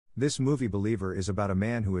This movie Believer is about a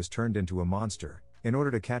man who is turned into a monster, in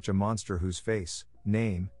order to catch a monster whose face,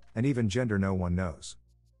 name, and even gender no one knows.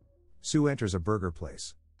 Sue enters a burger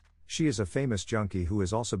place. She is a famous junkie who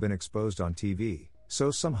has also been exposed on TV,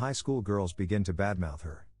 so some high school girls begin to badmouth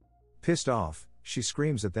her. Pissed off, she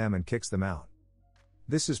screams at them and kicks them out.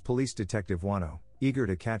 This is Police Detective Wano, eager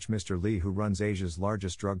to catch Mr. Lee, who runs Asia's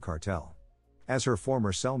largest drug cartel. As her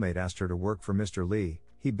former cellmate asked her to work for Mr. Lee,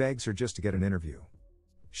 he begs her just to get an interview.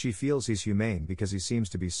 She feels he's humane because he seems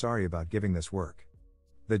to be sorry about giving this work.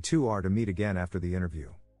 The two are to meet again after the interview.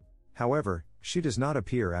 However, she does not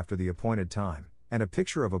appear after the appointed time, and a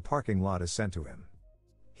picture of a parking lot is sent to him.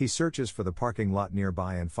 He searches for the parking lot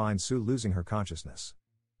nearby and finds Sue losing her consciousness.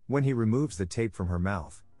 When he removes the tape from her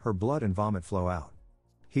mouth, her blood and vomit flow out.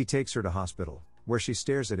 He takes her to hospital, where she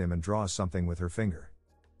stares at him and draws something with her finger.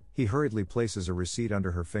 He hurriedly places a receipt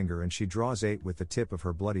under her finger and she draws 8 with the tip of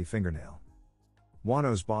her bloody fingernail.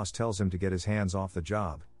 Wano's boss tells him to get his hands off the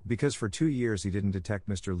job, because for 2 years he didn't detect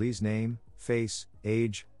Mr. Lee's name, face,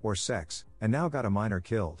 age, or sex, and now got a minor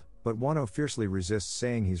killed, but Wano fiercely resists,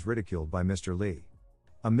 saying he's ridiculed by Mr. Lee.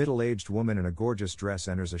 A middle-aged woman in a gorgeous dress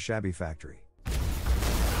enters a shabby factory.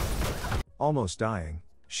 Almost dying,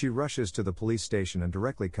 she rushes to the police station and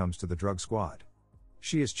directly comes to the drug squad.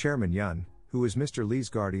 She is Chairman Yun, who is Mr. Lee's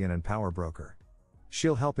guardian and power broker.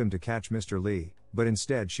 She'll help him to catch Mr. Lee, but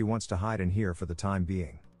instead she wants to hide in here for the time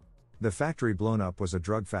being. The factory blown up was a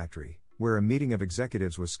drug factory, where a meeting of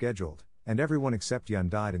executives was scheduled, and everyone except Yun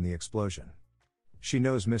died in the explosion. She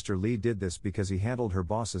knows Mr. Lee did this because he handled her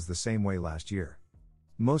bosses the same way last year.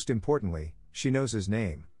 Most importantly, she knows his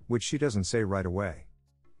name, which she doesn't say right away.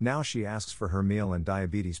 Now she asks for her meal and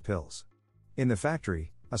diabetes pills. In the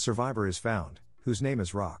factory, a survivor is found, whose name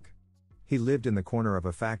is Rock. He lived in the corner of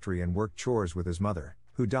a factory and worked chores with his mother,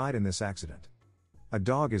 who died in this accident. A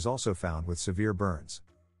dog is also found with severe burns.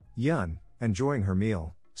 Yun, enjoying her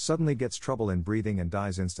meal, suddenly gets trouble in breathing and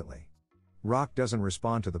dies instantly. Rock doesn't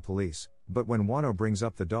respond to the police, but when Wano brings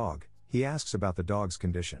up the dog, he asks about the dog's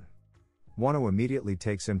condition. Wano immediately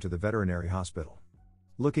takes him to the veterinary hospital.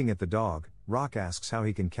 Looking at the dog, Rock asks how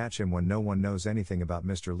he can catch him when no one knows anything about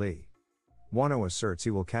Mr. Lee. Wano asserts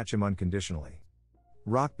he will catch him unconditionally.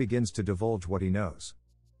 Rock begins to divulge what he knows.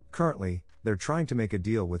 Currently, they're trying to make a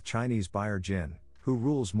deal with Chinese buyer Jin, who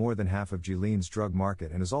rules more than half of Jilin's drug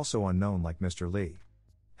market and is also unknown like Mr. Lee.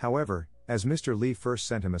 However, as Mr. Lee first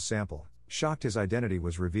sent him a sample, shocked his identity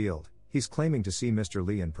was revealed, he's claiming to see Mr.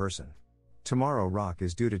 Lee in person. Tomorrow Rock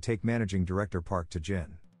is due to take Managing Director Park to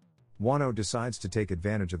Jin. Wano decides to take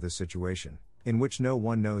advantage of this situation, in which no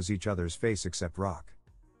one knows each other's face except Rock.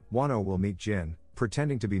 Wano will meet Jin,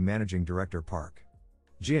 pretending to be Managing Director Park.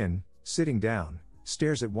 Jin, sitting down,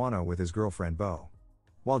 stares at Wano with his girlfriend Bo.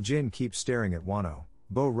 While Jin keeps staring at Wano,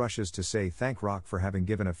 Bo rushes to say thank Rock for having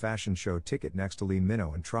given a fashion show ticket next to Lee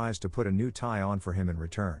Minho and tries to put a new tie on for him in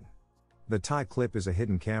return. The tie clip is a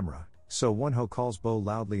hidden camera, so Wonho calls Bo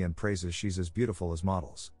loudly and praises she's as beautiful as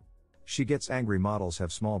models. She gets angry models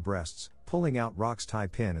have small breasts, pulling out Rock's tie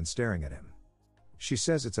pin and staring at him. She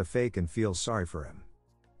says it's a fake and feels sorry for him.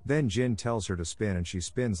 Then Jin tells her to spin and she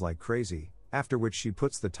spins like crazy, after which she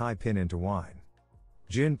puts the tie pin into wine.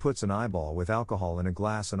 Jin puts an eyeball with alcohol in a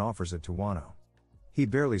glass and offers it to Wano. He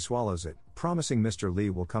barely swallows it, promising Mr. Lee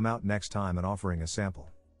will come out next time and offering a sample.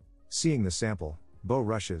 Seeing the sample, Bo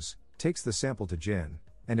rushes, takes the sample to Jin,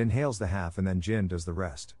 and inhales the half and then Jin does the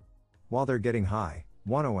rest. While they're getting high,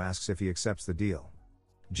 Wano asks if he accepts the deal.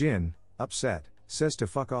 Jin, upset, says to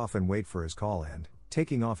fuck off and wait for his call and,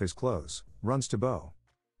 taking off his clothes, runs to Bo.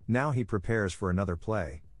 Now he prepares for another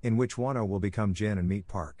play, in which Wano will become Jin and meet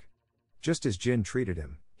Park. Just as Jin treated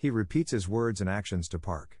him, he repeats his words and actions to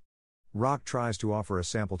Park. Rock tries to offer a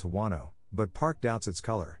sample to Wano, but Park doubts its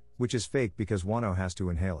color, which is fake because Wano has to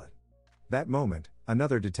inhale it. That moment,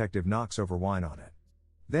 another detective knocks over wine on it.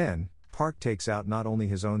 Then, Park takes out not only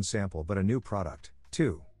his own sample but a new product,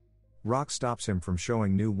 too. Rock stops him from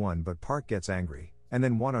showing new one but Park gets angry, and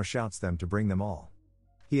then Wano shouts them to bring them all.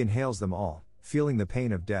 He inhales them all, feeling the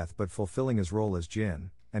pain of death but fulfilling his role as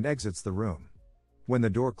Jin, and exits the room. When the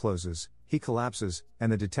door closes, he collapses, and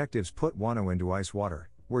the detectives put Wano into ice water,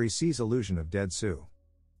 where he sees illusion of dead Sue.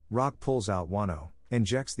 Rock pulls out Wano,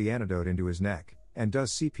 injects the antidote into his neck, and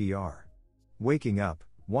does CPR. Waking up,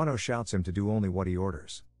 Wano shouts him to do only what he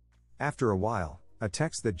orders. After a while, a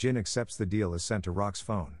text that Jin accepts the deal is sent to Rock's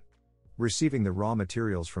phone. Receiving the raw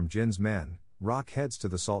materials from Jin's men, Rock heads to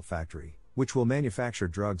the salt factory, which will manufacture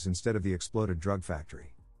drugs instead of the exploded drug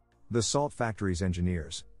factory. The salt factory's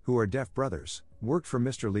engineers, who are deaf brothers, worked for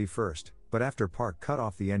Mr. Lee first, but after Park cut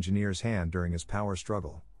off the engineer's hand during his power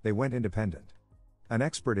struggle, they went independent. An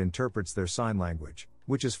expert interprets their sign language,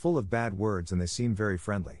 which is full of bad words and they seem very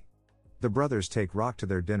friendly. The brothers take Rock to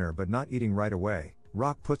their dinner but not eating right away.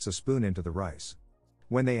 Rock puts a spoon into the rice.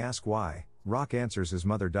 When they ask why, Rock answers his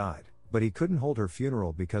mother died, but he couldn't hold her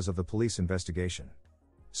funeral because of the police investigation.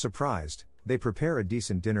 Surprised, they prepare a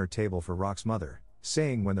decent dinner table for Rock's mother,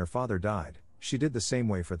 saying when their father died, she did the same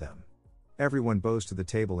way for them. Everyone bows to the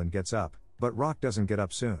table and gets up, but Rock doesn't get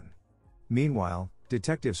up soon. Meanwhile,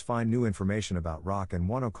 detectives find new information about Rock and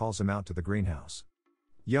Wano calls him out to the greenhouse.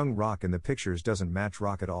 Young Rock in the pictures doesn't match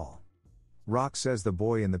Rock at all. Rock says the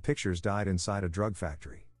boy in the pictures died inside a drug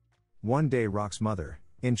factory. One day Rock's mother,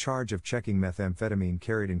 in charge of checking methamphetamine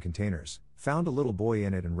carried in containers, found a little boy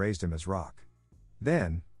in it and raised him as Rock.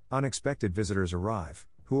 Then, unexpected visitors arrive,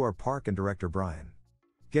 who are Park and director Brian.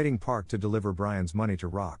 Getting Park to deliver Brian's money to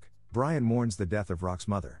Rock, Brian mourns the death of Rock's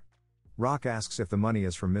mother. Rock asks if the money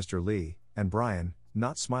is from Mr. Lee, and Brian,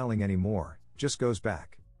 not smiling anymore, just goes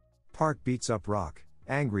back. Park beats up Rock,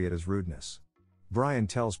 angry at his rudeness. Brian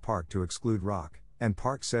tells Park to exclude Rock, and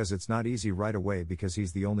Park says it's not easy right away because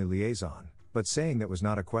he's the only liaison, but saying that was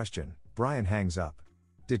not a question, Brian hangs up.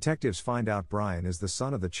 Detectives find out Brian is the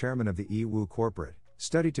son of the chairman of the Iwu Corporate,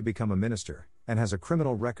 studied to become a minister, and has a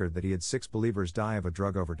criminal record that he had 6 believers die of a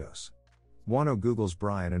drug overdose. Wano Googles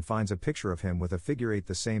Brian and finds a picture of him with a figure 8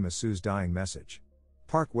 the same as Sue's dying message.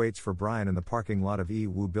 Park waits for Brian in the parking lot of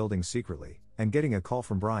Iwu building secretly, and getting a call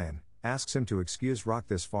from Brian, asks him to excuse Rock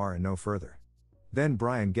this far and no further. Then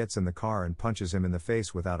Brian gets in the car and punches him in the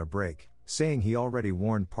face without a break, saying he already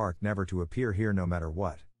warned Park never to appear here no matter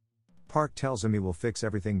what. Park tells him he will fix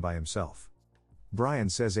everything by himself. Brian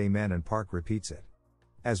says amen and Park repeats it.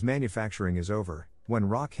 As manufacturing is over, when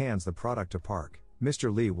Rock hands the product to Park,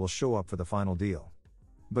 Mr. Lee will show up for the final deal.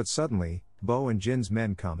 But suddenly, Bo and Jin's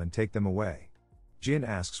men come and take them away. Jin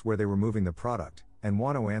asks where they were moving the product, and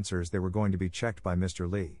Wano answers they were going to be checked by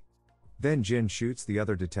Mr. Lee. Then Jin shoots the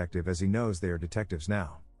other detective as he knows they are detectives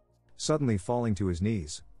now. Suddenly falling to his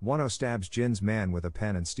knees, Wano stabs Jin's man with a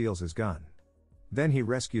pen and steals his gun. Then he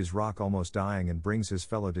rescues Rock almost dying and brings his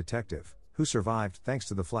fellow detective, who survived thanks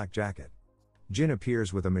to the flak jacket. Jin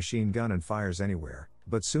appears with a machine gun and fires anywhere,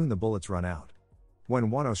 but soon the bullets run out.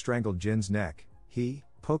 When Wano strangled Jin's neck, he,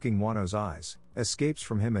 poking Wano's eyes, escapes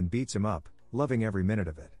from him and beats him up, loving every minute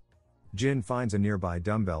of it. Jin finds a nearby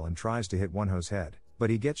dumbbell and tries to hit Wano's head, but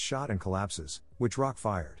he gets shot and collapses, which Rock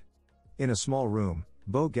fired. In a small room,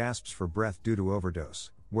 Bo gasps for breath due to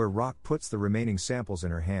overdose, where Rock puts the remaining samples in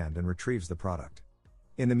her hand and retrieves the product.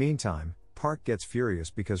 In the meantime, Park gets furious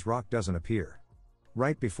because Rock doesn't appear.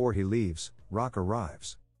 Right before he leaves, Rock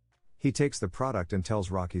arrives. He takes the product and tells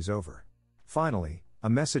Rock he's over. Finally, a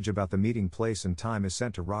message about the meeting place and time is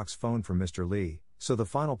sent to Rock's phone from Mr. Lee, so the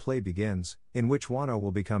final play begins, in which Wano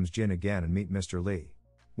will become Jin again and meet Mr. Lee.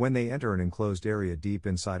 When they enter an enclosed area deep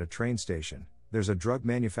inside a train station, there's a drug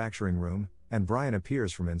manufacturing room, and Brian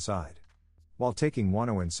appears from inside. While taking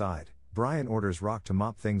Wano inside, Brian orders Rock to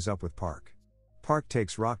mop things up with Park. Park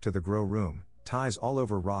takes Rock to the grow room, ties all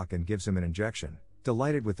over Rock and gives him an injection,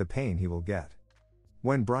 delighted with the pain he will get.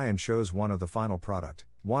 When Brian shows Wano the final product,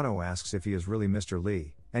 Wano asks if he is really Mr.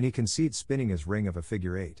 Lee, and he concedes spinning his ring of a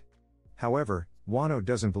figure 8. However, Wano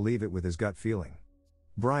doesn't believe it with his gut feeling.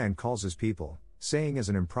 Brian calls his people, saying as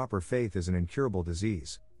an improper faith is an incurable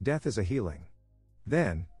disease, death is a healing.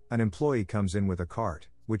 Then, an employee comes in with a cart,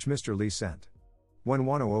 which Mr. Lee sent. When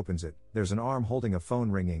Wano opens it, there's an arm holding a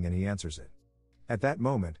phone ringing and he answers it. At that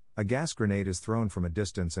moment, a gas grenade is thrown from a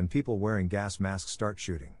distance and people wearing gas masks start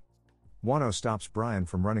shooting. Wano stops Brian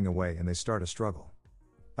from running away and they start a struggle.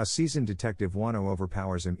 A seasoned detective Wano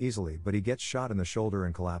overpowers him easily but he gets shot in the shoulder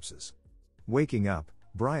and collapses. Waking up,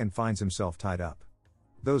 Brian finds himself tied up.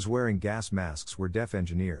 Those wearing gas masks were deaf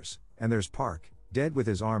engineers, and there's Park, dead with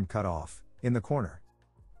his arm cut off, in the corner.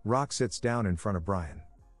 Rock sits down in front of Brian.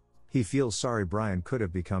 He feels sorry Brian could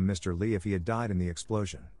have become Mr. Lee if he had died in the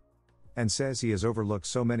explosion. And says he has overlooked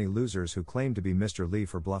so many losers who claim to be Mr. Lee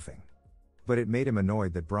for bluffing. But it made him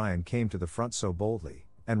annoyed that Brian came to the front so boldly,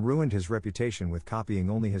 and ruined his reputation with copying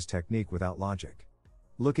only his technique without logic.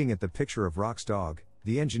 Looking at the picture of Rock's dog,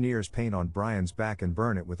 the engineers paint on Brian's back and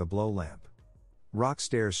burn it with a blow lamp. Rock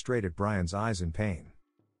stares straight at Brian's eyes in pain.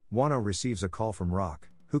 Wano receives a call from Rock,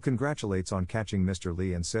 who congratulates on catching Mr.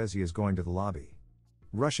 Lee and says he is going to the lobby.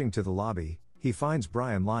 Rushing to the lobby, he finds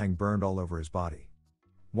Brian lying burned all over his body.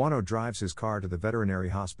 Wano drives his car to the veterinary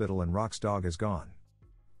hospital and Rock's dog is gone.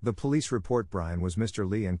 The police report Brian was Mr.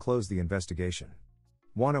 Lee and close the investigation.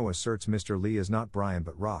 Wano asserts Mr. Lee is not Brian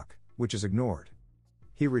but Rock, which is ignored.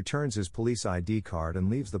 He returns his police ID card and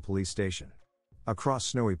leaves the police station. Across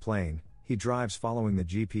snowy plain, he drives following the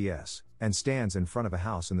GPS, and stands in front of a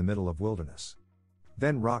house in the middle of wilderness.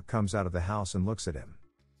 Then Rock comes out of the house and looks at him.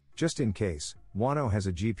 Just in case, Wano has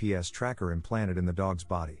a GPS tracker implanted in the dog's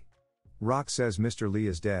body. Rock says Mr. Lee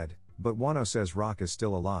is dead, but Wano says Rock is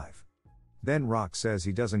still alive. Then Rock says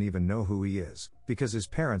he doesn't even know who he is, because his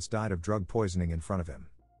parents died of drug poisoning in front of him.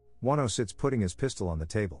 Wano sits putting his pistol on the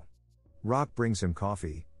table. Rock brings him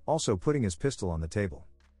coffee, also putting his pistol on the table.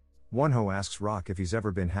 Wonho asks Rock if he's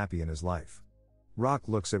ever been happy in his life. Rock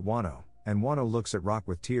looks at Wano, and Wano looks at Rock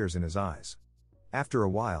with tears in his eyes. After a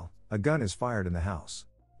while, a gun is fired in the house.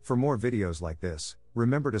 For more videos like this,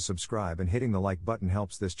 remember to subscribe, and hitting the like button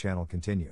helps this channel continue.